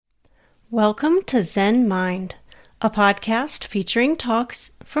Welcome to Zen Mind, a podcast featuring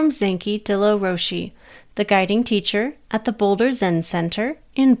talks from Zenki Dillo Roshi, the guiding teacher at the Boulder Zen Center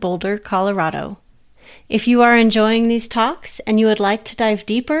in Boulder, Colorado. If you are enjoying these talks and you would like to dive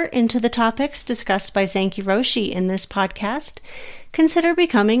deeper into the topics discussed by Zenki Roshi in this podcast, consider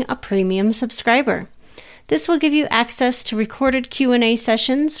becoming a premium subscriber. This will give you access to recorded Q&A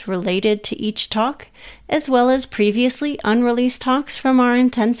sessions related to each talk, as well as previously unreleased talks from our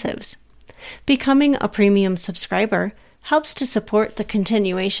intensives. Becoming a premium subscriber helps to support the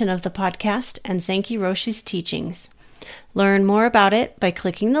continuation of the podcast and Zenki Roshi's teachings. Learn more about it by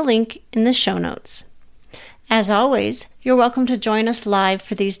clicking the link in the show notes. As always, you're welcome to join us live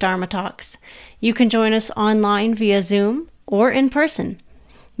for these Dharma talks. You can join us online via Zoom or in person.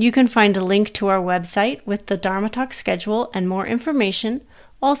 You can find a link to our website with the Dharma talk schedule and more information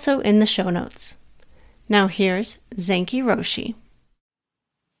also in the show notes. Now here's Zenki Roshi.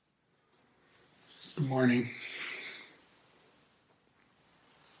 Good morning.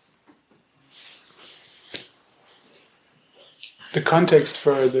 The context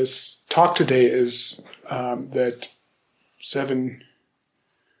for this talk today is that 7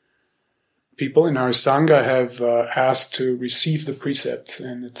 people in our Sangha have asked to receive the precepts,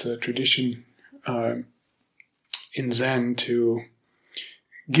 and it's a tradition in Zen to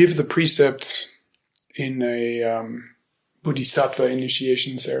give the precepts in a Bodhisattva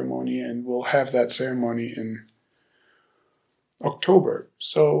initiation ceremony, and we'll have that ceremony in October.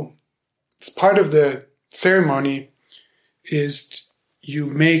 So it's part of the ceremony is you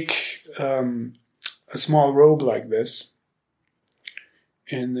make a small robe like this,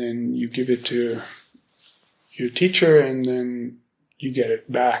 and then you give it to your teacher, and then you get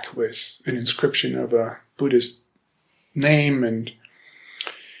it back with an inscription of a Buddhist name and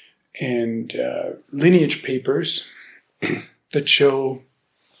lineage papers that show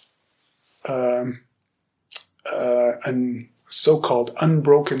a so-called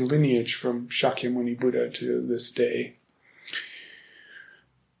unbroken lineage from Shakyamuni Buddha to this day.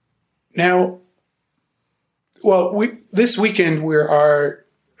 Now, this weekend we are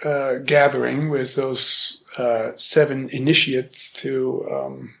gathering with those 7 initiates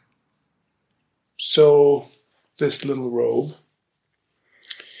to sew this little robe.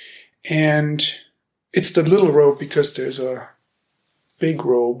 And it's the little robe because there's a big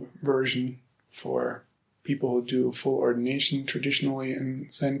robe version for people who do full ordination traditionally in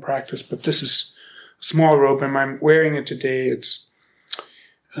Zen practice, but this is a small robe, and I'm wearing it today. It's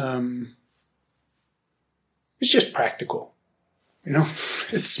just practical,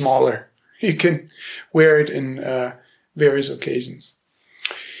 it's smaller. You can wear it in various occasions.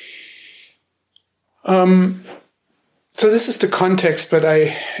 So this is the context, but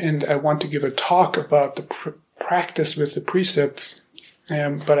I want to give a talk about the practice with the precepts,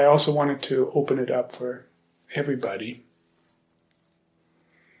 but I also wanted to open it up for everybody.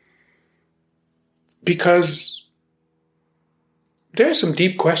 Because there are some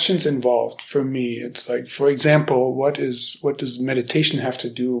deep questions involved for me. It's like, for example, what does meditation have to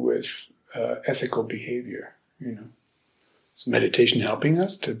do with ethical behavior? Is meditation helping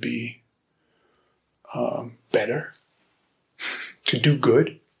us to be better? To do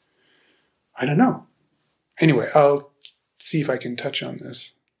good? I don't know. Anyway, I'll see if I can touch on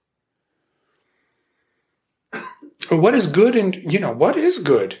this. What is good and, what is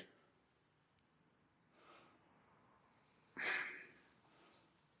good?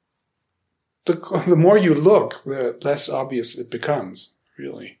 The more you look, the less obvious it becomes,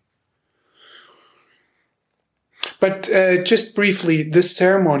 really. But just briefly, this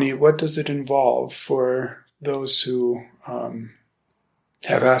ceremony, what does it involve for those who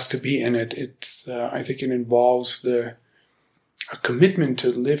have asked to be in it? I think it involves a commitment to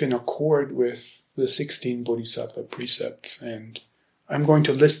live in accord with the 16 Bodhisattva precepts, and I'm going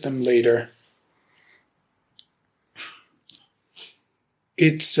to list them later.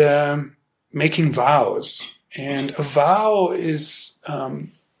 It's making vows, and a vow is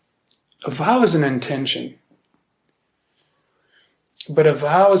an intention, but a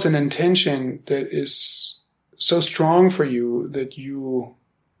vow is an intention that is so strong for you that you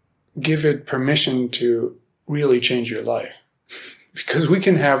give it permission to really change your life. Because we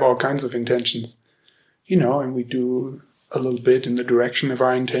can have all kinds of intentions, and we do a little bit in the direction of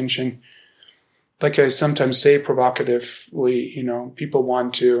our intention. Like I sometimes say provocatively, people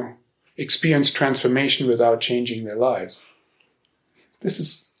want to experience transformation without changing their lives. This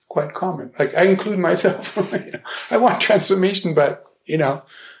is quite common. Like, I include myself. I want transformation, but,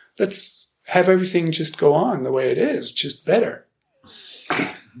 let's have everything just go on the way it is, just better.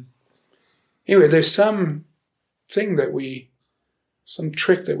 Anyway, there's some thing that we some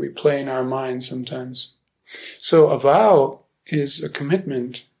trick that we play in our minds sometimes. So a vow is a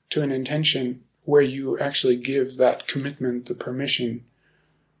commitment to an intention where you actually give that commitment the permission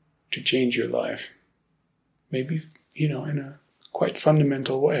to change your life. Maybe, in a quite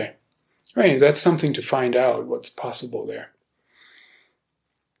fundamental way. Right, that's something to find out what's possible there.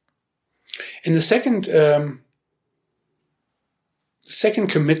 And the second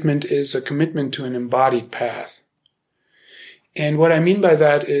commitment is a commitment to an embodied path. And what I mean by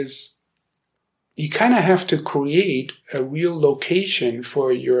that is you kind of have to create a real location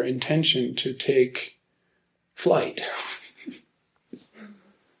for your intention to take flight.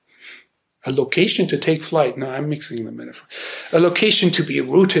 A location to take flight. No, I'm mixing the metaphor. A location to be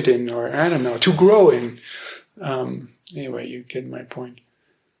rooted in, or I don't know, to grow in. Anyway, you get my point.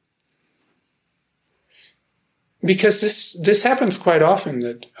 Because this happens quite often,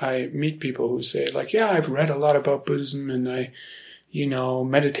 that I meet people who say, like, yeah, I've read a lot about Buddhism, and I,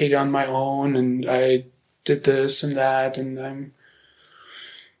 meditate on my own, and I did this and that, and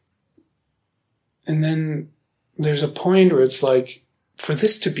then there's a point where it's like, for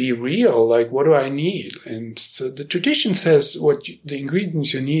this to be real, like, what do I need? And so the tradition says the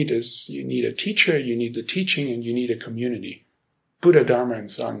ingredients you need is you need a teacher, you need the teaching, and you need a community. Buddha, Dharma, and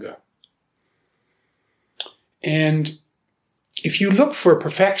Sangha. And if you look for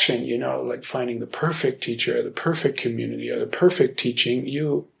perfection, like finding the perfect teacher, or the perfect community, or the perfect teaching,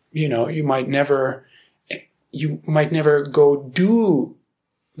 you might never go do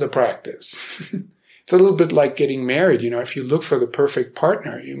the practice. It's a little bit like getting married. If you look for the perfect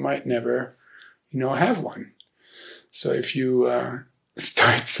partner, you might never, have one. So if you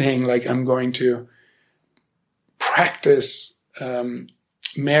start saying, like, I'm going to practice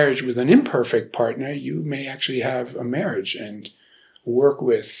marriage with an imperfect partner, you may actually have a marriage and work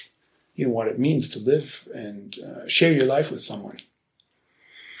with, what it means to live and share your life with someone.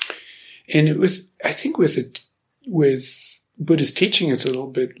 And I think with Buddhist teaching, it's a little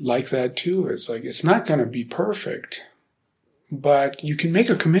bit like that too. It's like, it's not going to be perfect, but you can make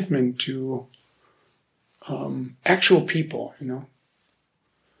a commitment to actual people, a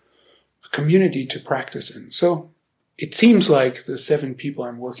community to practice in. So it seems like the 7 people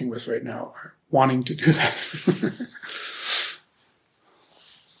I'm working with right now are wanting to do that.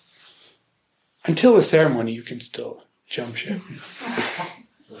 Until the ceremony, you can still jump ship.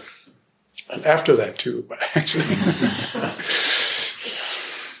 And after that too, but actually,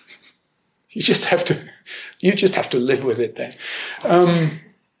 you just have to live with it then.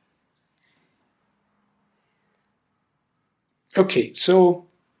 Okay, so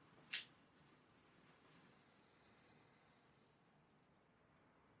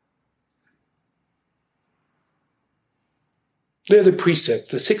they're the precepts,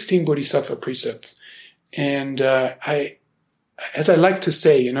 the 16 Bodhisattva precepts. And as I like to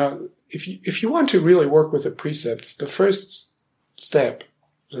say, if you want to really work with the precepts, the first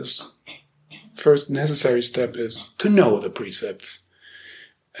necessary step is to know the precepts.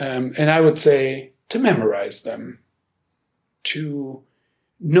 And I would say to memorize them, to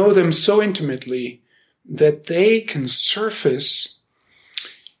know them so intimately that they can surface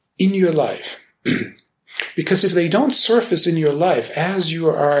in your life. Because if they don't surface in your life as you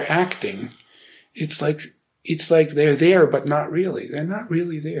are acting, it's like they're there, but not really. They're not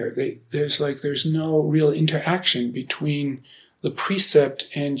really there. There's no real interaction between the precept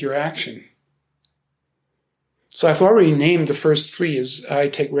and your action. So I've already named the first 3 as I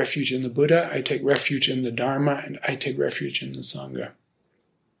take refuge in the Buddha, I take refuge in the Dharma, and I take refuge in the Sangha.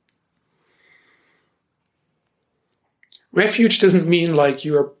 Refuge doesn't mean like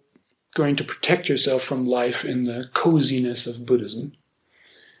you are going to protect yourself from life in the coziness of Buddhism.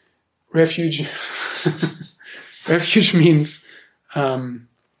 Refuge means to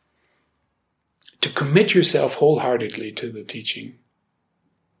commit yourself wholeheartedly to the teaching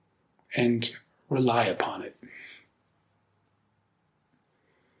and rely upon it.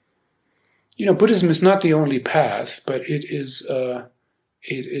 Buddhism is not the only path, but it is a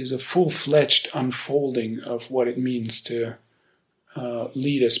full-fledged unfolding of what it means to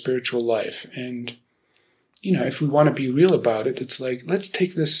lead a spiritual life. And, if we want to be real about it, it's like, let's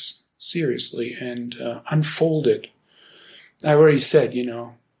take this seriously and unfold it. I already said,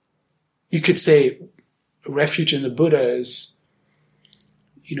 you could say refuge in the Buddha is,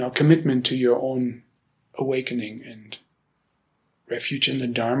 a commitment to your own awakening, and refuge in the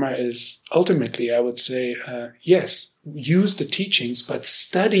Dharma is ultimately, I would say, yes, use the teachings, but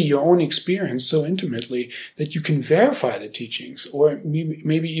study your own experience so intimately that you can verify the teachings, or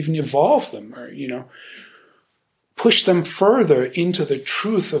maybe even evolve them, or, push them further into the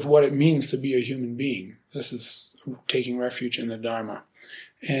truth of what it means to be a human being. This is taking refuge in the Dharma.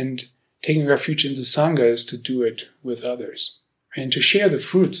 And taking refuge in the Sangha is to do it with others and to share the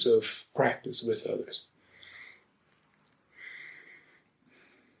fruits of practice with others.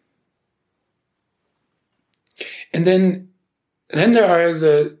 And then there are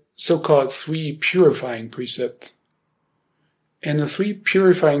the so-called 3 purifying precepts. And the 3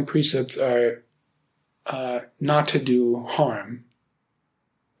 purifying precepts are not to do harm,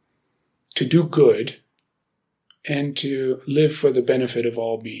 to do good, and to live for the benefit of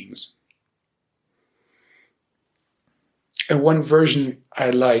all beings. And one version I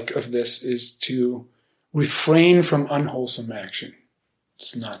like of this is to refrain from unwholesome action.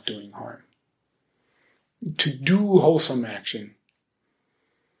 It's not doing harm. To do wholesome action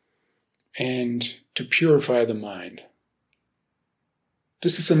and to purify the mind.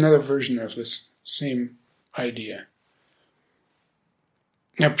 This is another version of this same idea.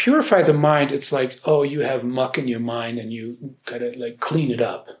 Now, purify the mind, it's like, oh, you have muck in your mind and you gotta like clean it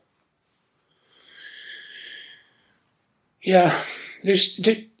up. Yeah, there's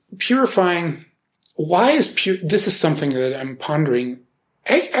purifying. Why is this is something that I'm pondering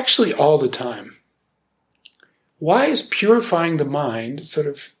actually all the time. Why is purifying the mind sort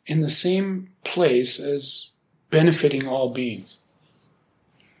of in the same place as benefiting all beings?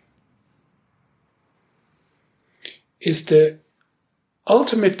 Is the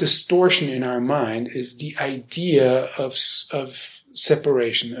ultimate distortion in our mind is the idea of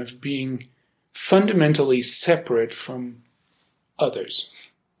separation, of being fundamentally separate from others.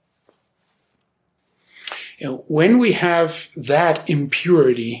 When we have that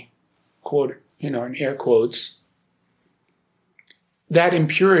impurity, quote, in air quotes, that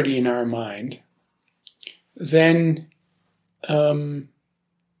impurity in our mind, then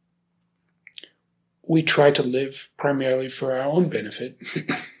we try to live primarily for our own benefit.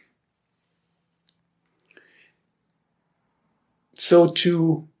 So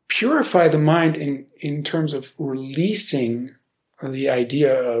to purify the mind in terms of releasing the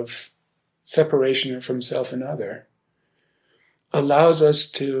idea of separation from self and other allows us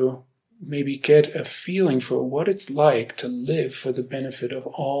to maybe get a feeling for what it's like to live for the benefit of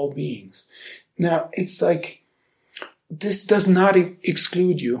all beings. Now, it's like, this does not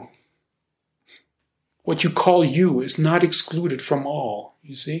exclude you. What you call you is not excluded from all,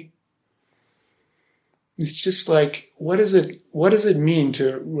 you see? It's just like, what does it mean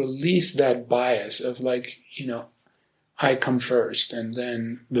to release that bias of like, I come first and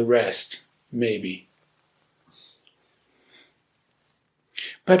then the rest, maybe.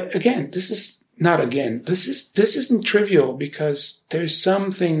 But again, this isn't trivial, because there's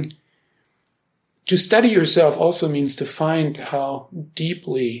something. To study yourself also means to find how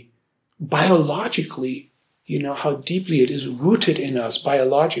deeply, biologically, how deeply it is rooted in us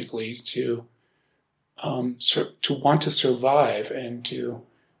biologically to want to survive and to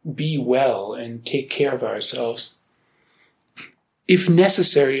be well and take care of ourselves, if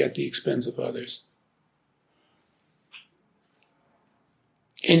necessary, at the expense of others.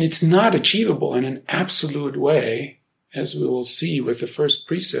 And it's not achievable in an absolute way, as we will see with the first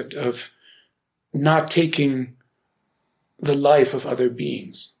precept of not taking the life of other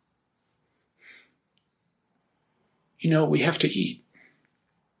beings. We have to eat.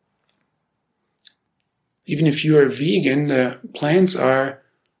 Even if you are vegan, the plants are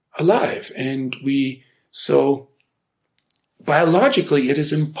alive, and so biologically it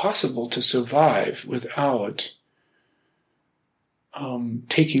is impossible to survive without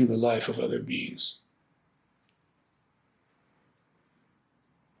taking the life of other beings.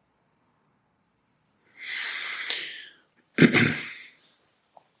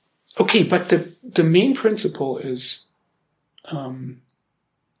 Okay, but the main principle is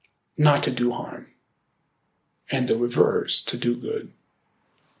not to do harm, and the reverse, to do good.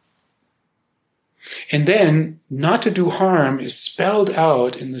 And then, not to do harm is spelled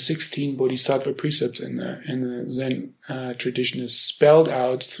out in the 16 Bodhisattva precepts in the Zen tradition, is spelled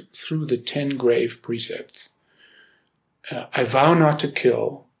out through the 10 grave precepts. I vow not to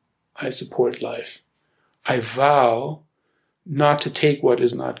kill, I support life. I vow not to take what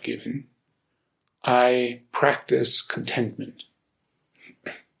is not given. I practice contentment.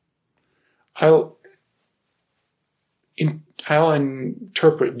 I'll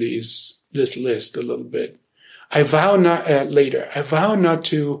interpret this list a little bit. I vow not I vow not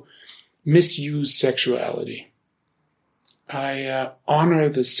to misuse sexuality. I honor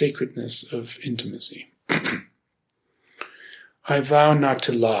the sacredness of intimacy. I vow not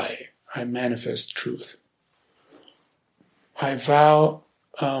to lie. I manifest truth. I vow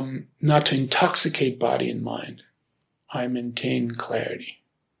not to intoxicate body and mind. I maintain clarity.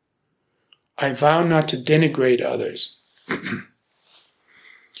 I vow not to denigrate others.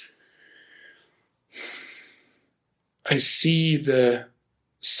 I see the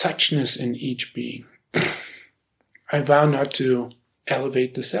suchness in each being. I vow not to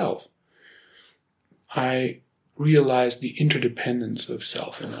elevate the self. I realize the interdependence of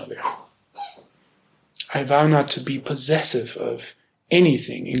self and other. I vow not to be possessive of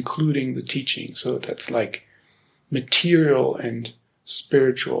anything, including the teaching. So that's like material and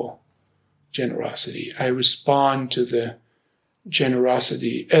spiritual generosity. I respond to the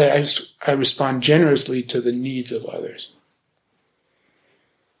generosity. I respond generously to the needs of others.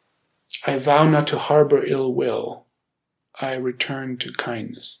 I vow not to harbor ill will. I return to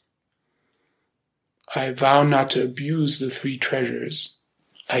kindness. I vow not to abuse the three treasures.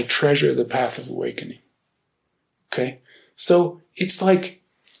 I treasure the path of awakening. Okay? So it's like,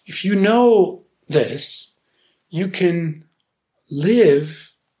 if you know this, you can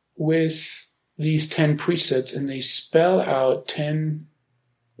live with these 10 precepts, and they spell out 10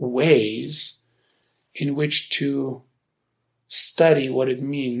 ways in which to study what it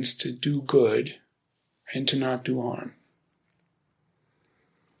means to do good and to not do harm.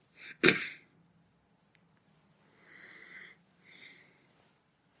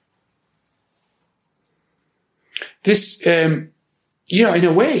 This, in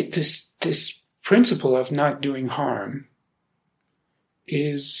a way, this principle of not doing harm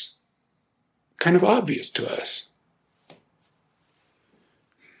is kind of obvious to us.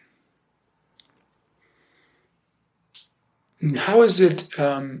 And how is it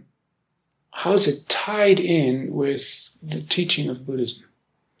tied in with the teaching of Buddhism?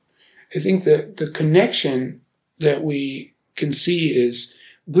 I think that the connection that we can see is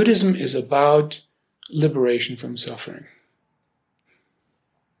Buddhism is about liberation from suffering.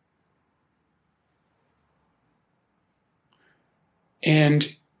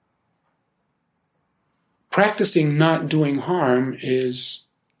 And practicing not doing harm is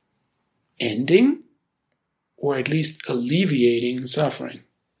ending, or at least alleviating suffering.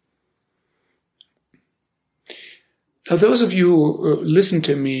 Now, those of you who listen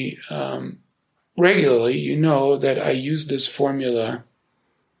to me regularly, you know that I use this formula: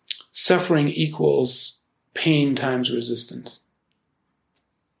 suffering equals pain times resistance.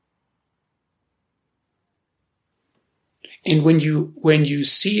 And when you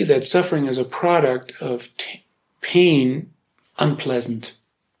see that suffering is a product of pain, unpleasant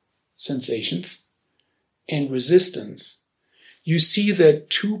sensations, and resistance, you see that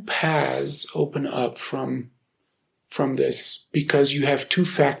two paths open up from this, because you have two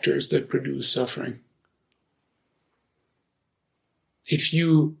factors that produce suffering. If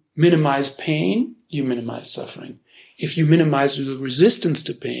you minimize pain, you minimize suffering. If you minimize the resistance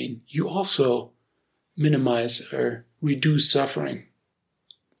to pain, you also minimize or reduce suffering.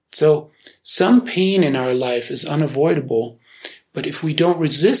 So some pain in our life is unavoidable, but if we don't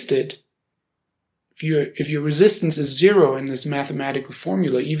resist it, if your resistance is zero in this mathematical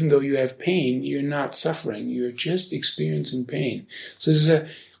formula, even though you have pain, you're not suffering. You're just experiencing pain. So there's a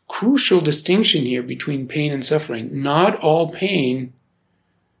crucial distinction here between pain and suffering. Not all pain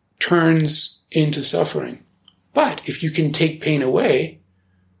turns into suffering. But if you can take pain away,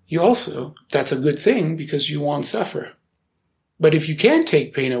 that's a good thing, because you won't suffer. But if you can't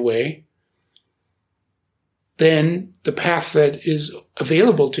take pain away, then the path that is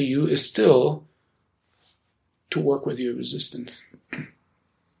available to you is still to work with your resistance.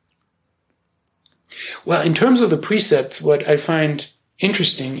 Well, in terms of the precepts, what I find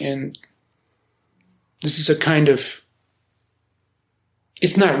interesting, and this is a kind of,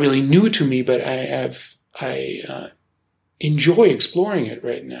 it's not really new to me, but I enjoy exploring it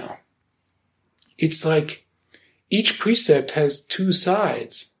right now. It's like each precept has two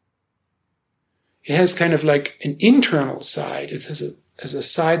sides. It has kind of like an internal side. It has a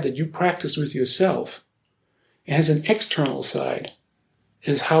side that you practice with yourself. It has an external side,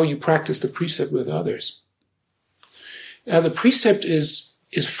 is how you practice the precept with others. Now, the precept is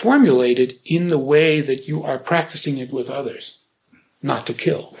formulated in the way that you are practicing it with others, not to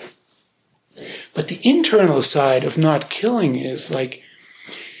kill. But the internal side of not killing is like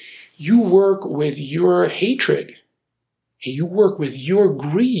you work with your hatred and you work with your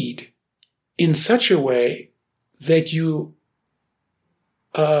greed in such a way that you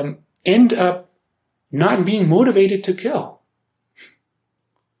end up not being motivated to kill.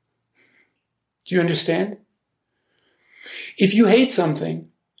 Do you understand? If you hate something,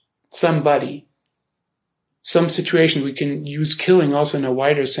 somebody, some situation, we can use killing also in a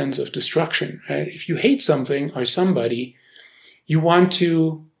wider sense of destruction, right? If you hate something or somebody, you want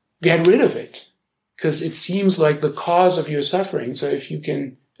to get rid of it because it seems like the cause of your suffering. So if you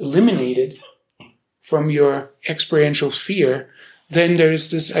can eliminate it from your experiential sphere, then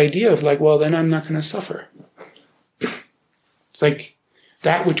there's this idea of like, well, then I'm not going to suffer. It's like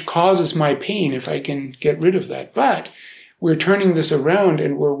that which causes my pain, if I can get rid of that. But we're turning this around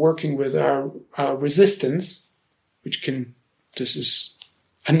and we're working with our resistance, this is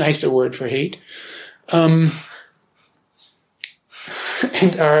a nicer word for hate, and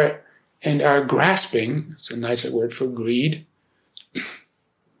our grasping, it's a nicer word for greed.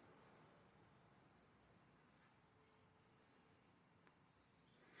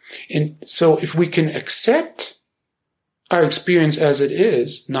 And so if we can accept our experience as it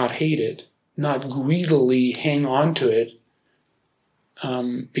is, not hate it, not greedily hang on to it,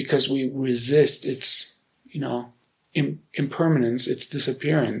 because we resist its, impermanence, its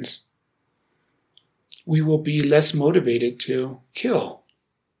disappearance, we will be less motivated to kill.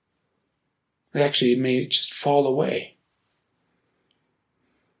 Actually, it may just fall away.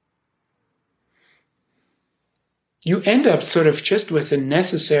 You end up sort of just with a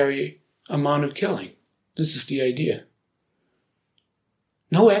necessary amount of killing. This is the idea.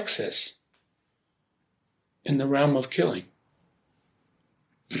 No excess in the realm of killing.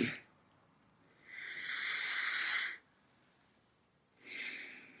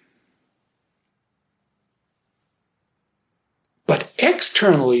 But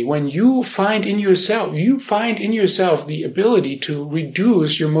externally, when you find in yourself the ability to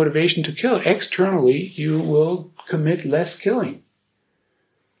reduce your motivation to kill, externally you will commit less killing.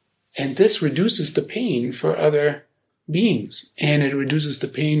 And this reduces the pain for other beings. And it reduces the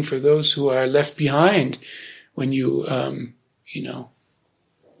pain for those who are left behind when you,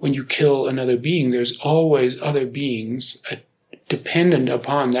 when you kill another being. There's always other beings dependent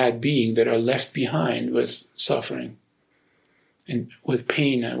upon that being that are left behind with suffering. And with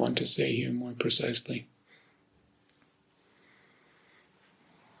pain, I want to say here more precisely.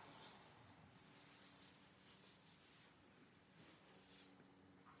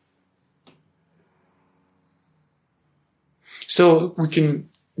 So we can,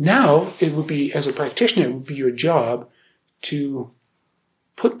 now it would be, as a practitioner, it would be your job to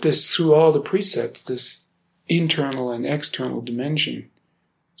put this through all the precepts, this internal and external dimension.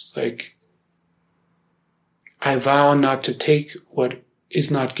 It's like, I vow not to take what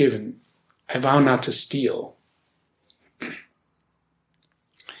is not given. I vow not to steal.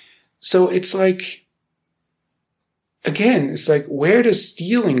 So it's like, again, it's like, where does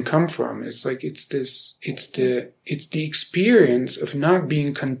stealing come from? It's like, it's the experience of not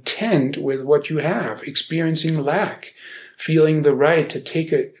being content with what you have, experiencing lack, feeling the right to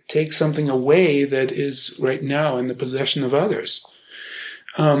take something away that is right now in the possession of others.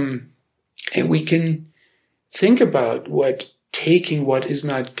 And we can think about what taking what is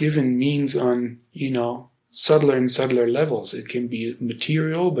not given means on, subtler and subtler levels. It can be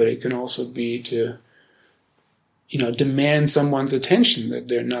material, but it can also be to, demand someone's attention that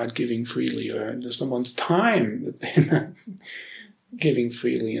they're not giving freely, or someone's time that they're not giving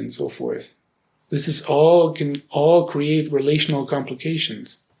freely, and so forth. This is can all create relational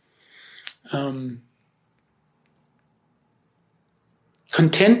complications.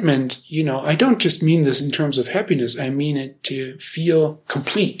 Contentment, I don't just mean this in terms of happiness. I mean it to feel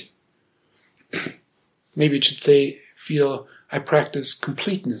complete. Maybe it should say, I practice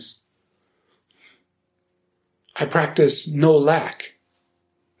completeness. I practice no lack.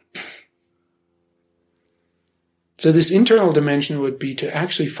 So this internal dimension would be to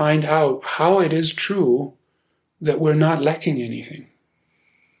actually find out how it is true that we're not lacking anything.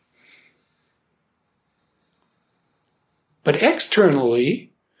 But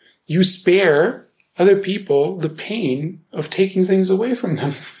externally, you spare other people the pain of taking things away from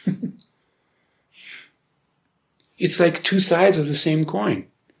them. It's like two sides of the same coin.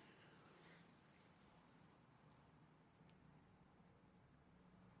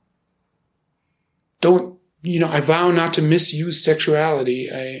 I vow not to misuse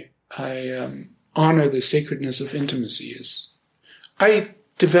sexuality. I honor the sacredness of intimacy. I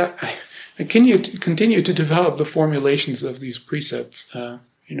continue to develop the formulations of these precepts.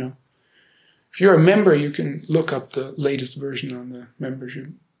 If you're a member, you can look up the latest version on the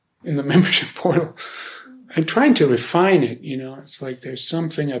membership portal. I'm trying to refine it. It's like there's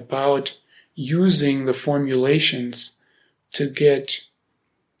something about using the formulations to get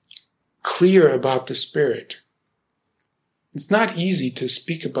clear about the spirit. It's not easy to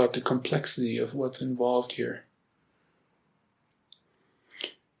speak about the complexity of what's involved here.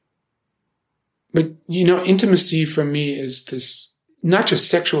 But, intimacy for me is this, not just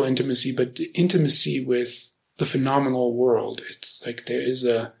sexual intimacy, but the intimacy with the phenomenal world. It's like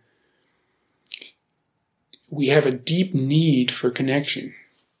we have a deep need for connection.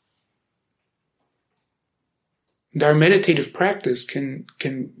 And our meditative practice can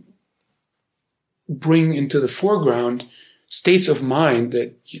bring into the foreground states of mind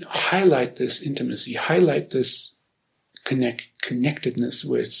that, highlight this intimacy, highlight this connectedness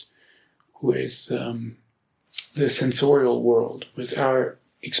with the sensorial world, with our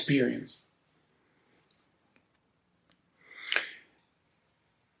experience.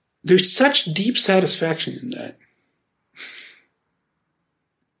 There's such deep satisfaction in that.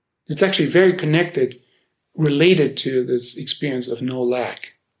 It's actually very connected, related to this experience of no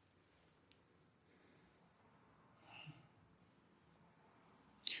lack.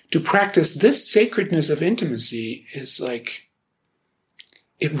 To practice this sacredness of intimacy is like,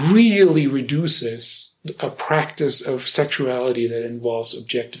 it really reduces a practice of sexuality that involves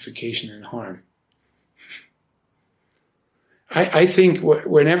objectification and harm. I think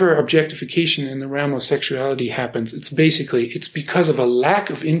whenever objectification in the realm of sexuality happens, it's because of a lack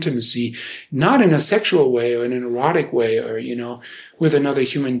of intimacy, not in a sexual way or in an erotic way or, with another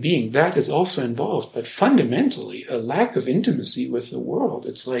human being. That is also involved, but fundamentally a lack of intimacy with the world.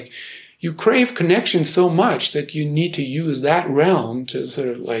 It's like you crave connection so much that you need to use that realm to sort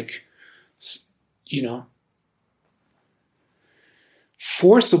of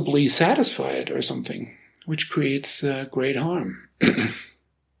forcibly satisfy it or something, which creates great harm.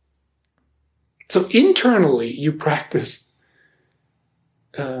 So internally, you practice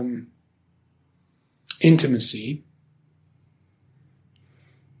intimacy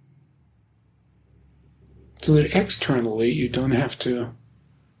so that externally you don't have to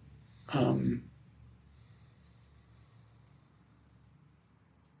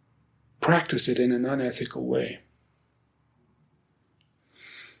practice it in an unethical way.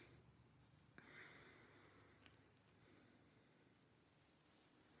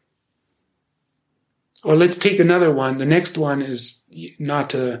 Or let's take another one. The next one is not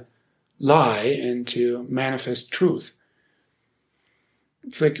to lie and to manifest truth.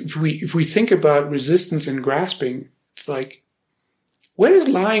 It's like if we think about resistance and grasping, it's like, where does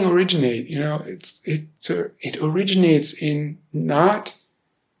lying originate? It originates in not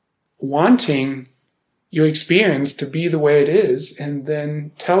wanting your experience to be the way it is, and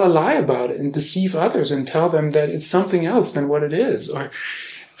then tell a lie about it and deceive others and tell them that it's something else than what it is, or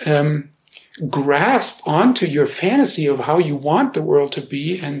grasp onto your fantasy of how you want the world to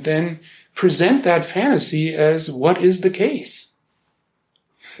be and then present that fantasy as what is the case.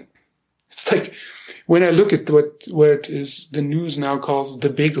 It's like when I look at what is the news now calls the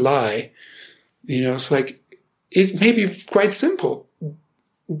big lie, it's like, it may be quite simple.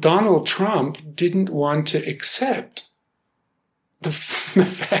 Donald Trump didn't want to accept the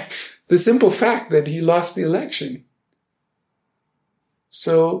simple fact that he lost the election.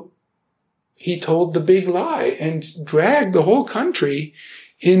 So he told the big lie and dragged the whole country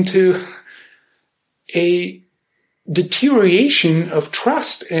into a deterioration of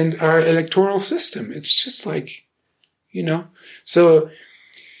trust in our electoral system. It's just like, so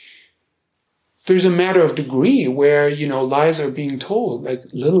there's a matter of degree where, lies are being told, like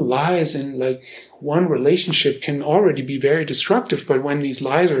little lies in like one relationship can already be very destructive. But when these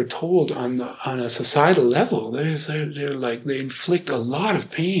lies are told on a societal level, they inflict a lot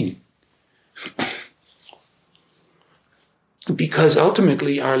of pain. Because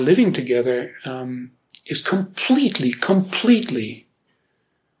ultimately our living together is completely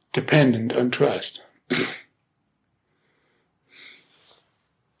dependent on trust.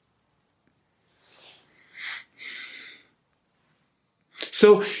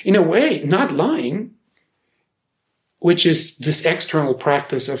 So in a way, not lying, which is this external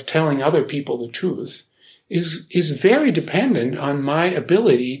practice of telling other people the truth, is very dependent on my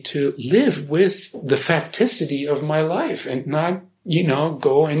ability to live with the facticity of my life and not,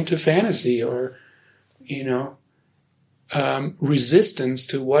 go into fantasy or, resistance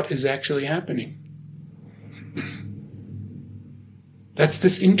to what is actually happening. That's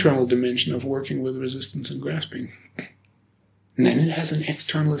this internal dimension of working with resistance and grasping. And then it has an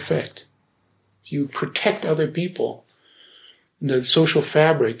external effect. You protect other people, the social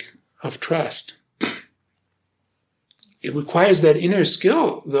fabric of trust. It requires that inner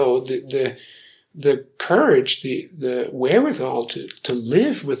skill, though, the courage, the wherewithal to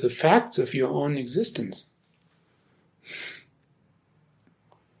live with the facts of your own existence.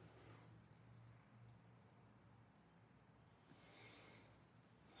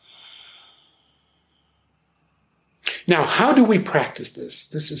 Now, how do we practice this?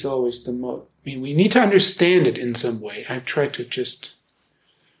 This is always we need to understand it in some way. I try to just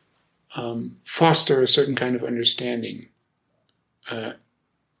foster a certain kind of understanding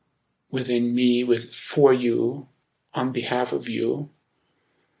within me, for you, on behalf of you.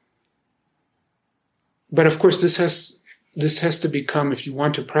 But of course, this has this has to become, if you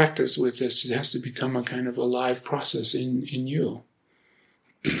want to practice with this, it has to become a kind of a live process in you.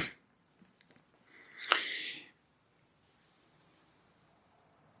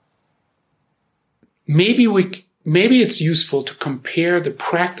 Maybe it's useful to compare the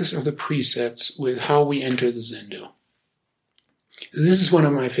practice of the precepts with how we enter the Zendo. This is one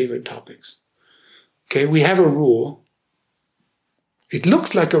of my favorite topics. Okay, we have a rule. It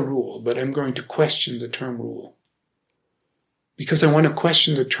looks like a rule, but I'm going to question the term rule. Because I want to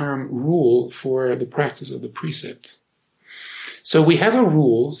question the term rule for the practice of the precepts. So we have a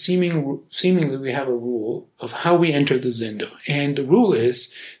rule, seemingly we have a rule of how we enter the Zendo. And the rule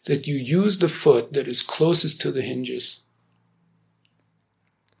is that you use the foot that is closest to the hinges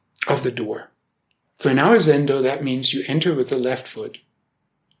of the door. So in our Zendo, that means you enter with the left foot.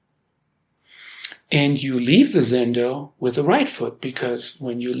 And you leave the Zendo with the right foot, because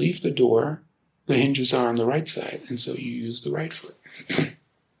when you leave the door, the hinges are on the right side, and so you use the right foot.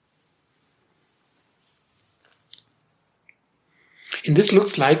 And this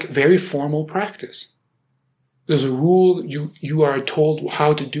looks like very formal practice. There's a rule, you are told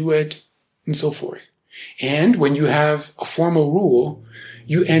how to do it, and so forth. And when you have a formal rule,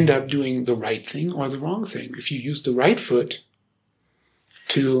 you end up doing the right thing or the wrong thing. If you use the right foot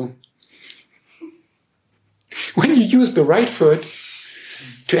when you use the right foot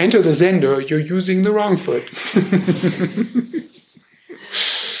to enter the Zendo, you're using the wrong foot.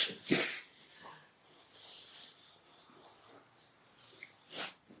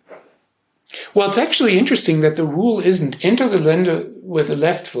 Well, it's actually interesting that the rule isn't enter the Zendo with the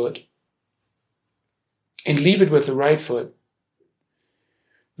left foot and leave it with the right foot,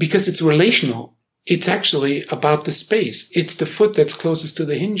 because it's relational. It's actually about the space. It's the foot that's closest to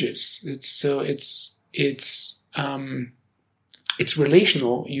the hinges. It's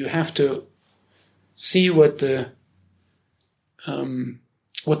relational. You have to see what the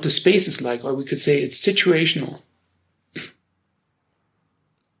space is like, or we could say it's situational.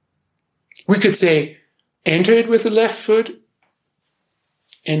 We could say, enter it with the left foot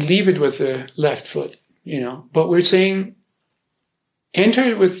and leave it with the left foot, but we're saying enter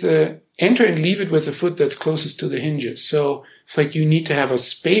and leave it with the foot that's closest to the hinges. So it's like you need to have a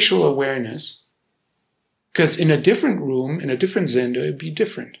spatial awareness, because in a different room, in a different Zendo, it'd be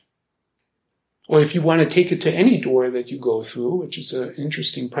different. Or if you want to take it to any door that you go through, which is an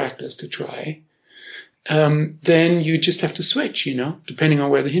interesting practice to try, then you just have to switch, depending on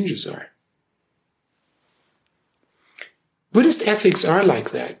where the hinges are. Buddhist ethics are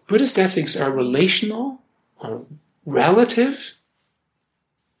like that. Buddhist ethics are relational, or relative,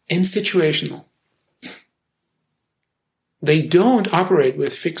 and situational. They don't operate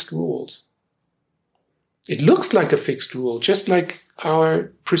with fixed rules. It looks like a fixed rule, just like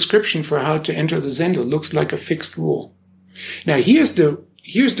our prescription for how to enter the Zendo looks like a fixed rule. Now, here's the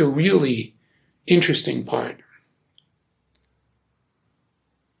really interesting part.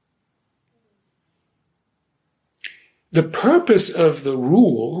 The purpose of the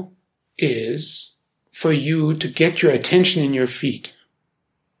rule is for you to get your attention in your feet.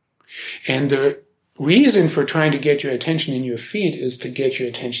 And the reason for trying to get your attention in your feet is to get your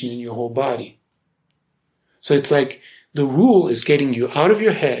attention in your whole body. So it's like the rule is getting you out of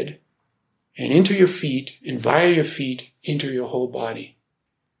your head and into your feet, and via your feet into your whole body.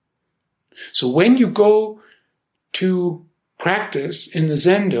 So when you go to practice in the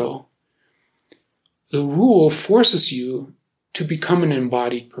Zendo, the rule forces you to become an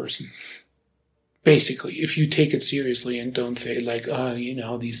embodied person. Basically, if you take it seriously and don't say like,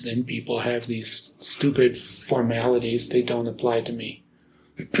 these Zen people have these stupid formalities, they don't apply to me.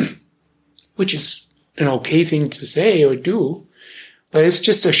 Which is an okay thing to say or do, but it's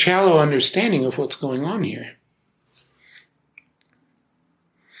just a shallow understanding of what's going on here.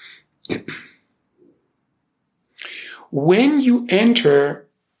 When you enter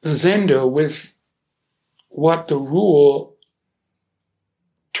the Zendo with what the rule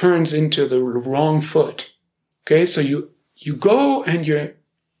turns into the wrong foot. Okay, so you go and you're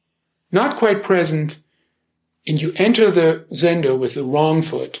not quite present, and you enter the Zendo with the wrong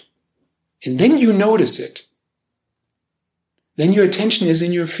foot, and then you notice it. Then your attention is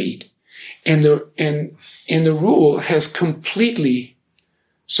in your feet, and the rule has completely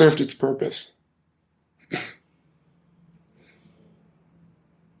served its purpose.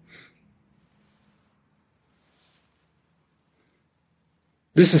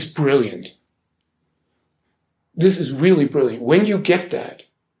 This is brilliant. This is really brilliant. When you get that,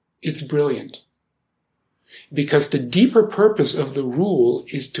 it's brilliant. Because the deeper purpose of the rule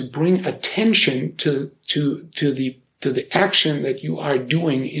is to bring attention to the action that you are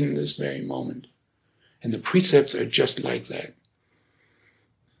doing in this very moment. And the precepts are just like that.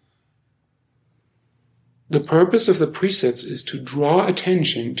 The purpose of the precepts is to draw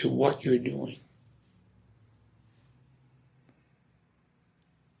attention to what you're doing.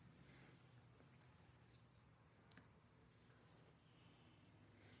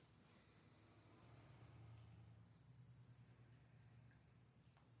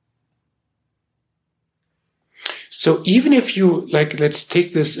 So even if you, let's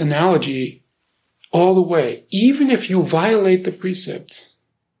take this analogy all the way, even if you violate the precepts,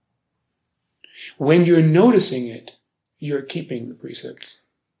 when you're noticing it, you're keeping the precepts.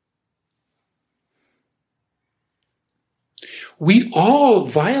 We all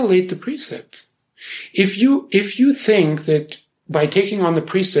violate the precepts. If you think that by taking on the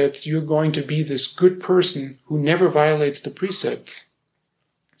precepts, you're going to be this good person who never violates the precepts,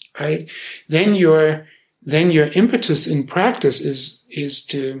 right? Then your impetus in practice is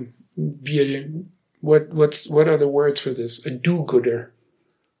to be what are the words for this? A do-gooder,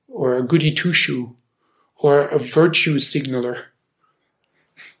 or a goody two-shoe, or a virtue signaler.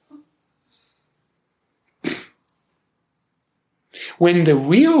 When the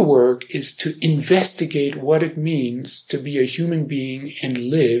real work is to investigate what it means to be a human being and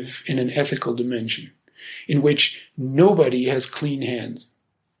live in an ethical dimension, in which nobody has clean hands.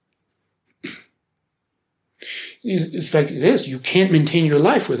 It's like it is. You can't maintain your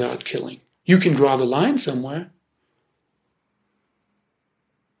life without killing. You can draw the line somewhere.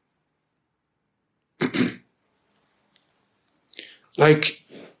 Like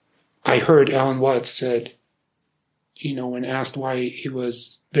I heard Alan Watts said, when asked why he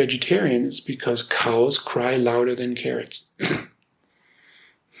was vegetarian, it's because cows cry louder than carrots.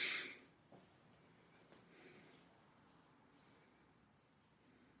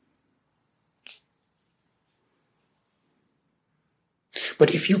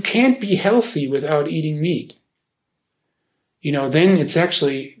 But if you can't be healthy without eating meat, then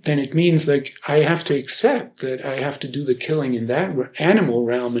it means like I have to accept that I have to do the killing in that animal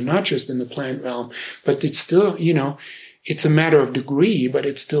realm and not just in the plant realm. But it's still, it's a matter of degree, but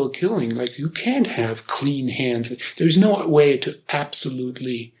it's still killing. Like you can't have clean hands. There's no way to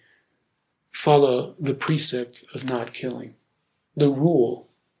absolutely follow the precepts of not killing, the rule.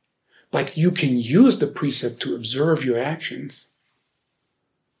 But you can use the precept to observe your actions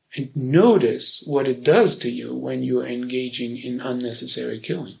and notice what it does to you when you're engaging in unnecessary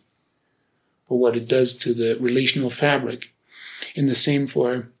killing, or what it does to the relational fabric. And the same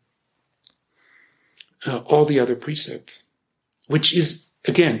for all the other precepts, which is,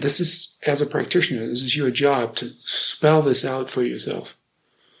 again, this is, as a practitioner, this is your job to spell this out for yourself.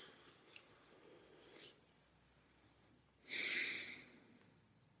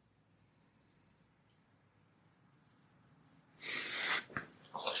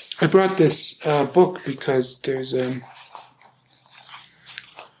 I brought this book because there's a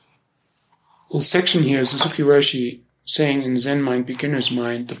little section here, Suzuki Roshi saying in Zen Mind, Beginner's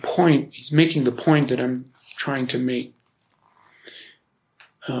Mind, he's making the point that I'm trying to make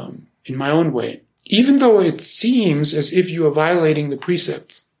in my own way. Even though it seems as if you are violating the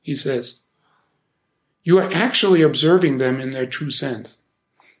precepts, he says, you are actually observing them in their true sense.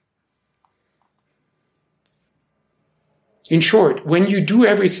 In short, when you do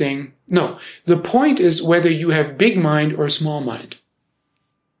everything, the point is whether you have big mind or small mind.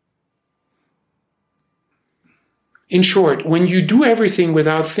 In short, when you do everything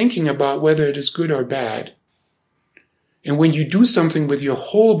without thinking about whether it is good or bad, and when you do something with your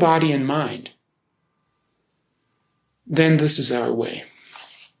whole body and mind, then this is our way.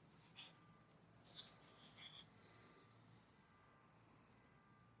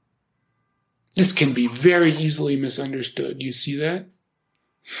 This can be very easily misunderstood. You see that?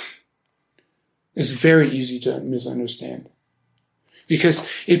 It's very easy to misunderstand. Because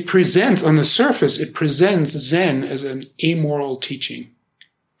it presents, on the surface, it presents Zen as an amoral teaching.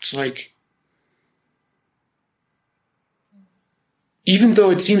 It's like, even though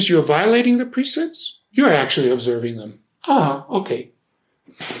it seems you're violating the precepts, you're actually observing them. Okay.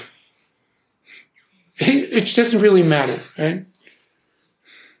 It doesn't really matter, right?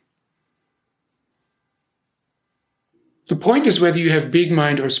 The point is whether you have big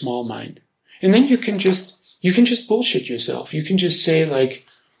mind or small mind. And then you can just bullshit yourself. You can just say like,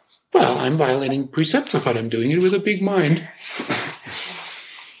 well, I'm violating precepts, but I'm doing it with a big mind.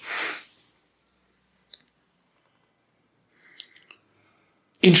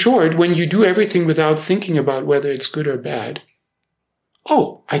 In short, when you do everything without thinking about whether it's good or bad,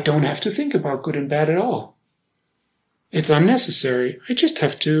 I don't have to think about good and bad at all. It's unnecessary. I just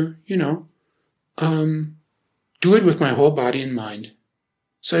have to, do it with my whole body and mind.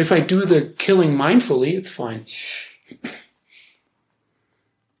 So if I do the killing mindfully, it's fine.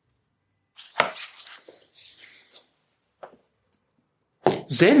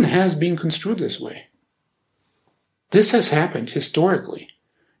 Zen has been construed this way. This has happened historically.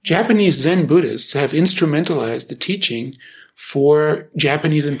 Japanese Zen Buddhists have instrumentalized the teaching for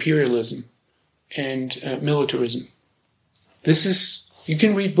Japanese imperialism and militarism. You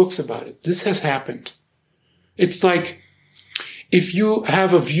can read books about it. This has happened. It's like, if you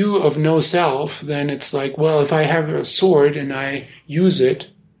have a view of no self, then it's like, well, if I have a sword and I use it,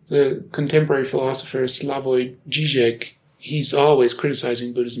 the contemporary philosopher Slavoj Žižek, he's always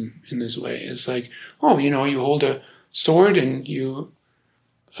criticizing Buddhism in this way. It's like, you hold a sword and you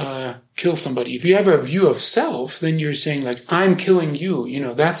kill somebody. If you have a view of self, then you're saying like, I'm killing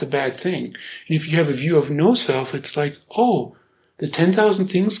you, that's a bad thing. And if you have a view of no self, it's like, the 10,000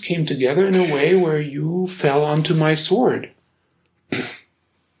 things came together in a way where you fell onto my sword.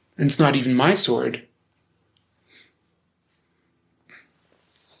 And it's not even my sword.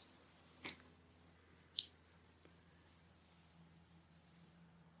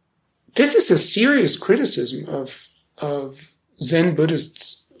 This is a serious criticism of Zen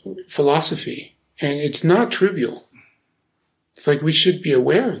Buddhist philosophy, and it's not trivial. It's like we should be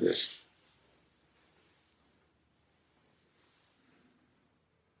aware of this.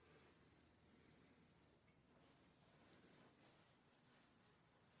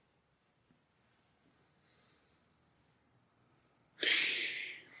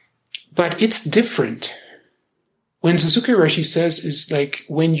 But it's different. When Suzuki Roshi says is like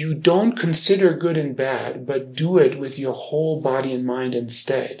when you don't consider good and bad, but do it with your whole body and mind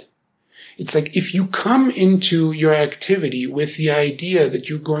instead. It's like if you come into your activity with the idea that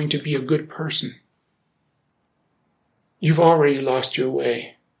you're going to be a good person, you've already lost your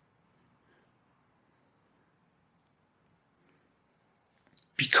way.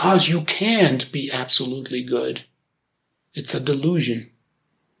 Because you can't be absolutely good. It's a delusion.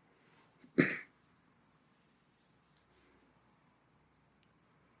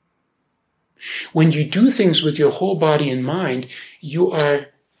 When you do things with your whole body and mind, you are,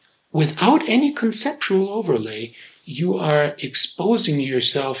 without any conceptual overlay, you are exposing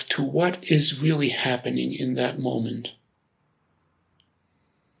yourself to what is really happening in that moment.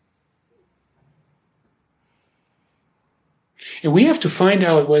 And we have to find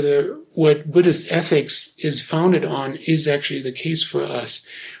out whether what Buddhist ethics is founded on is actually the case for us.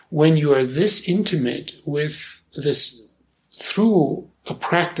 When you are this intimate with this through a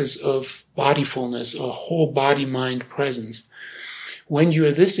practice of bodyfulness, a whole body-mind presence, when you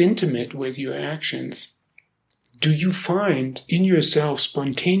are this intimate with your actions, do you find in yourself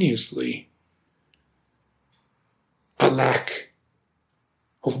spontaneously a lack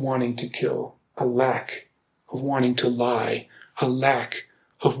of wanting to kill, a lack of wanting to lie, a lack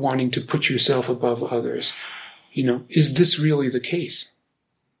of wanting to put yourself above others? Is this really the case?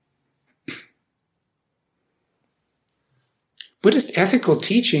 Buddhist ethical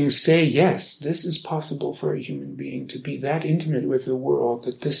teachings say, yes, this is possible for a human being to be that intimate with the world,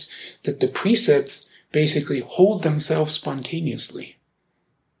 that the precepts basically hold themselves spontaneously.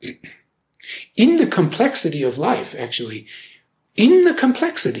 In the complexity of life, actually. In the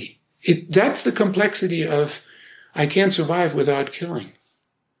complexity. That's the complexity of, I can't survive without killing.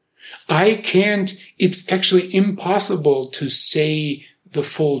 It's actually impossible to say the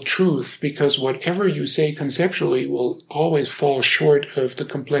full truth, because whatever you say conceptually will always fall short of the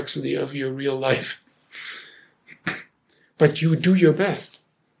complexity of your real life. But you do your best.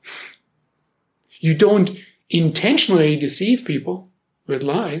 You don't intentionally deceive people with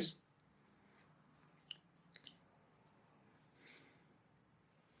lies.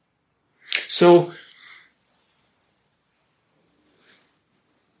 So,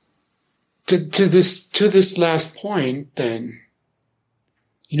 to this last point, then,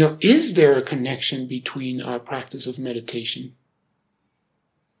 is there a connection between our practice of meditation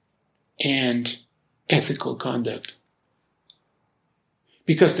and ethical conduct?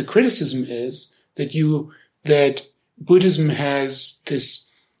 Because the criticism is that Buddhism has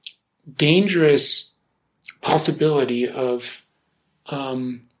this dangerous possibility of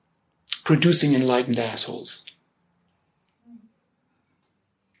producing enlightened assholes.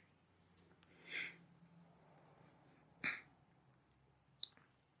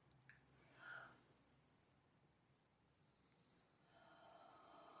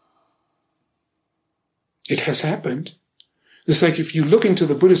 It has happened. It's like if you look into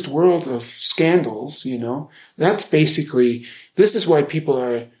the Buddhist world of scandals, that's basically, this is why people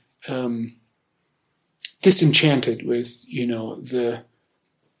are disenchanted with, the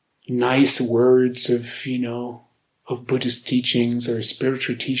nice words of of Buddhist teachings or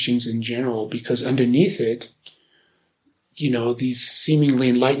spiritual teachings in general, because underneath it, these seemingly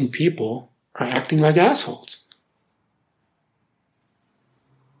enlightened people are acting like assholes.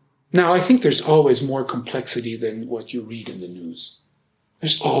 Now, I think there's always more complexity than what you read in the news.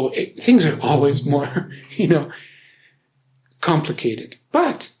 Things are always more, complicated.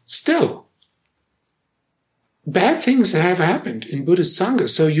 But still, bad things have happened in Buddhist Sangha.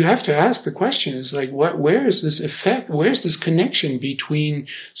 So you have to ask the question is like, where is this effect? Where's this connection between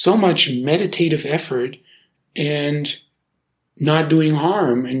so much meditative effort and not doing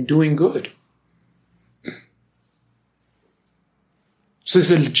harm and doing good? So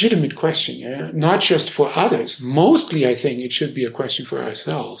it's a legitimate question, yeah? Not just for others. Mostly, I think it should be a question for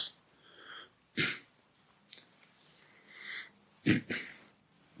ourselves.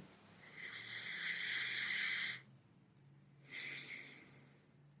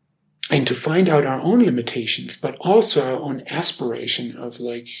 And to find out our own limitations, but also our own aspiration of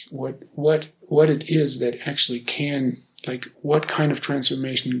like what it is that actually can, like what kind of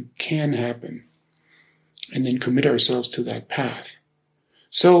transformation can happen, and then commit ourselves to that path.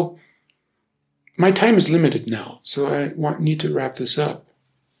 So my time is limited now, so I need to wrap this up.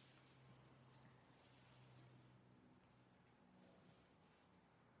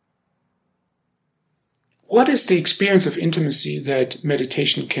 What is the experience of intimacy that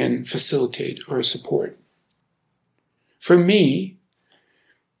meditation can facilitate or support? For me,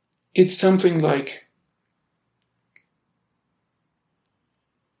 it's something like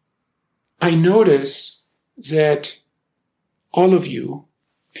I notice that all of you,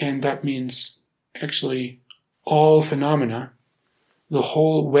 and that means actually all phenomena, the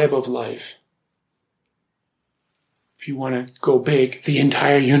whole web of life, if you want to go big, the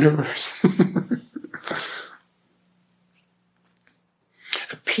entire universe,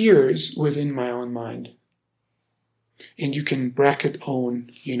 appears within my own mind. And you can bracket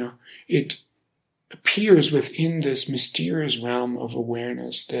own, it appears within this mysterious realm of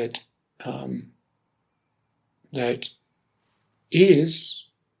awareness that is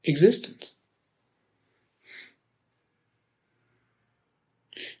existence.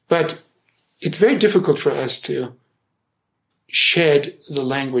 But it's very difficult for us to shed the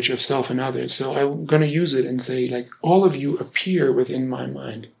language of self and others. So I'm going to use it and say, like, all of you appear within my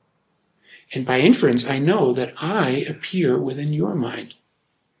mind. And by inference, I know that I appear within your mind.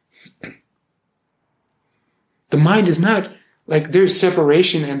 The mind is not like there's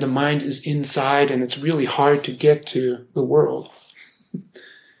separation and the mind is inside and it's really hard to get to the world.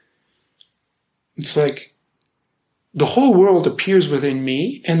 It's like the whole world appears within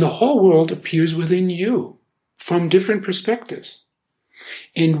me and the whole world appears within you from different perspectives.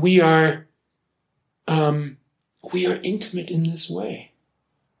 And we are intimate in this way.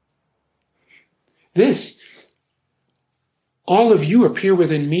 All of you appear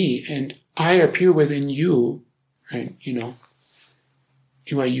within me and I appear within you, and you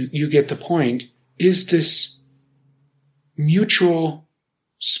get the point, is this mutual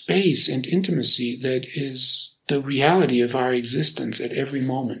space and intimacy that is the reality of our existence at every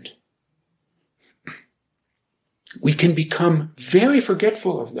moment. We can become very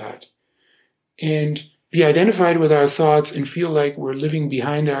forgetful of that and be identified with our thoughts and feel like we're living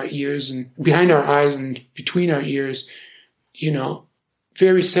behind our ears and behind our eyes and between our ears,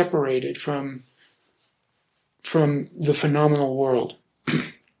 very separated from the phenomenal world.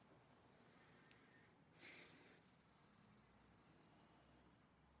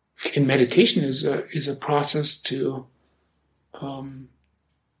 And meditation is a process to, you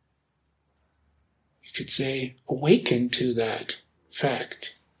could say, awaken to that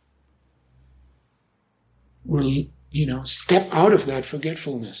fact. Step out of that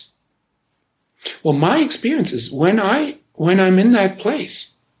forgetfulness. Well, my experience is when I'm in that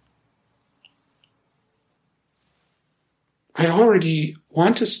place, I already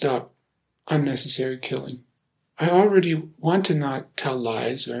want to stop unnecessary killing. I already want to not tell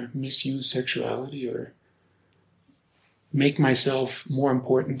lies or misuse sexuality or make myself more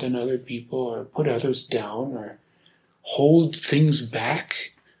important than other people or put others down or hold things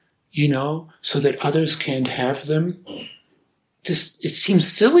back, so that others can't have them. It seems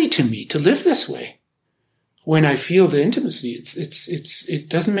silly to me to live this way. When I feel the intimacy, it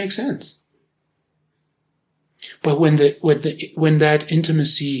doesn't make sense. But when that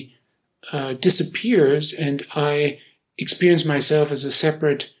intimacy disappears and I experience myself as a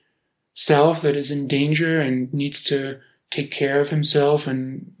separate self that is in danger and needs to take care of himself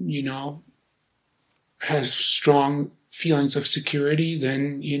and, has strong feelings of security,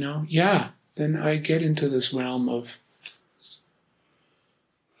 then, then I get into this realm of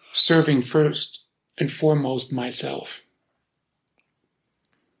serving first and foremost myself.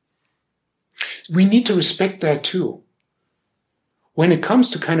 We need to respect that too. When it comes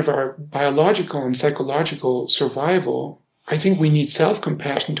to kind of our biological and psychological survival, I think we need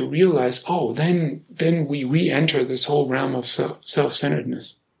self-compassion to realize, then we re-enter this whole realm of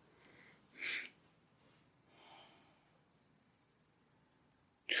self-centeredness.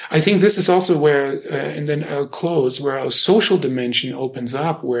 I think this is also where, and then I'll close, where our social dimension opens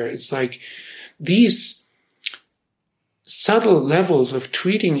up, where it's like these subtle levels of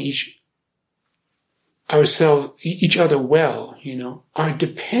treating each other well, are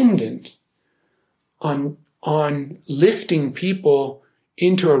dependent on lifting people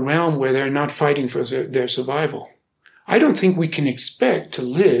into a realm where they're not fighting for their survival. I don't think we can expect to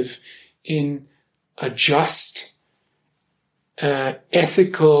live in a just,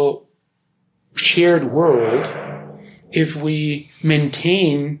 ethical, shared world if we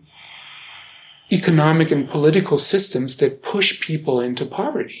maintain economic and political systems that push people into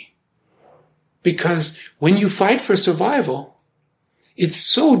poverty. Because when you fight for survival, it's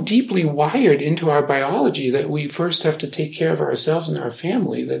so deeply wired into our biology that we first have to take care of ourselves and our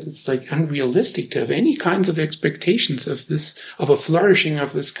family that it's like unrealistic to have any kinds of expectations of a flourishing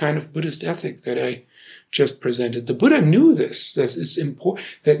of this kind of Buddhist ethic that I just presented. The Buddha knew this, that it's important,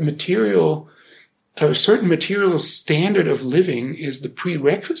 that a certain material standard of living is the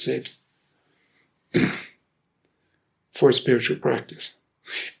prerequisite for spiritual practice.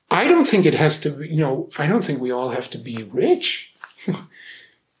 I don't think it has to be, I don't think we all have to be rich.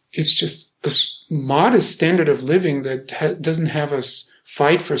 It's just a modest standard of living that doesn't have us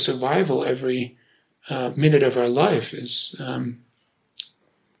fight for survival every minute of our life is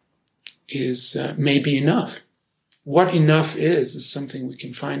maybe enough. What enough is something we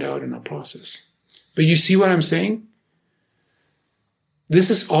can find out in our process. But you see what I'm saying? This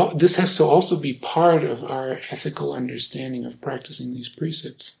has to also be part of our ethical understanding of practicing these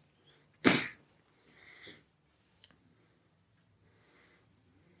precepts.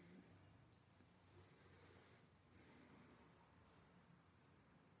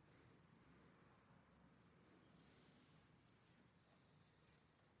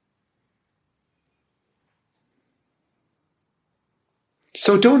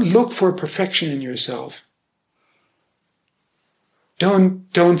 So don't look for perfection in yourself.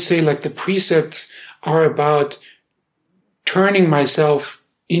 Don't say like the precepts are about turning myself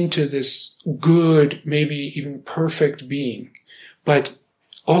into this good, maybe even perfect being. But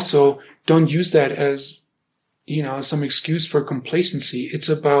also don't use that as, some excuse for complacency. It's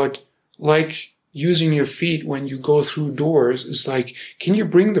about like using your feet when you go through doors. It's like, can you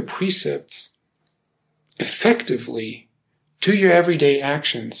bring the precepts effectively to your everyday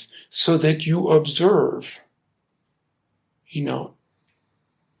actions so that you observe,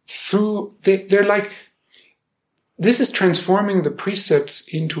 they're like, this is transforming the precepts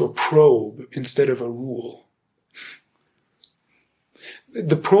into a probe instead of a rule.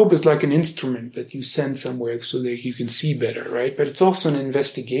 The probe is like an instrument that you send somewhere so that you can see better, right? But it's also an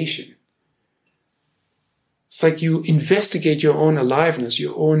investigation. It's like you investigate your own aliveness,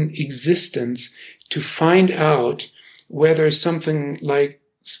 your own existence to find out whether something like,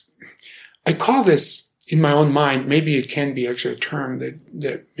 I call this in my own mind, maybe it can be actually a term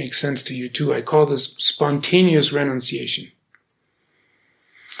that makes sense to you too. I call this spontaneous renunciation.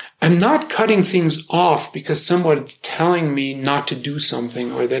 I'm not cutting things off because someone's telling me not to do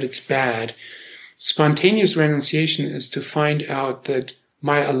something or that it's bad. Spontaneous renunciation is to find out that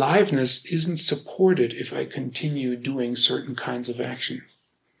my aliveness isn't supported if I continue doing certain kinds of action.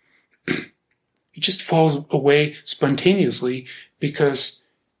 It just falls away spontaneously because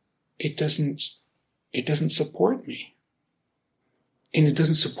it doesn't support me. And it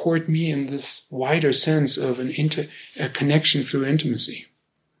doesn't support me in this wider sense of a connection through intimacy.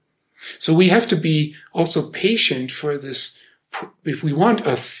 So we have to be also patient for this. If we want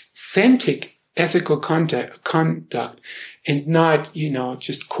authentic ethical conduct and not,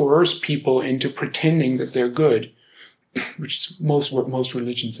 just coerce people into pretending that they're good, which is what most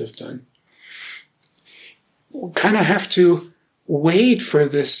religions have done. We kind of have to wait for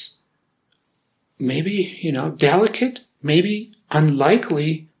this maybe, delicate, maybe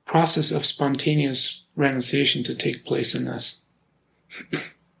unlikely process of spontaneous renunciation to take place in us.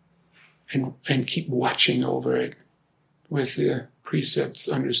 And keep watching over it with the precepts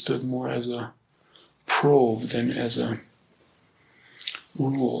understood more as a probe than as a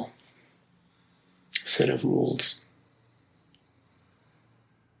set of rules.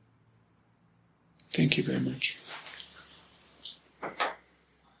 Thank you very much.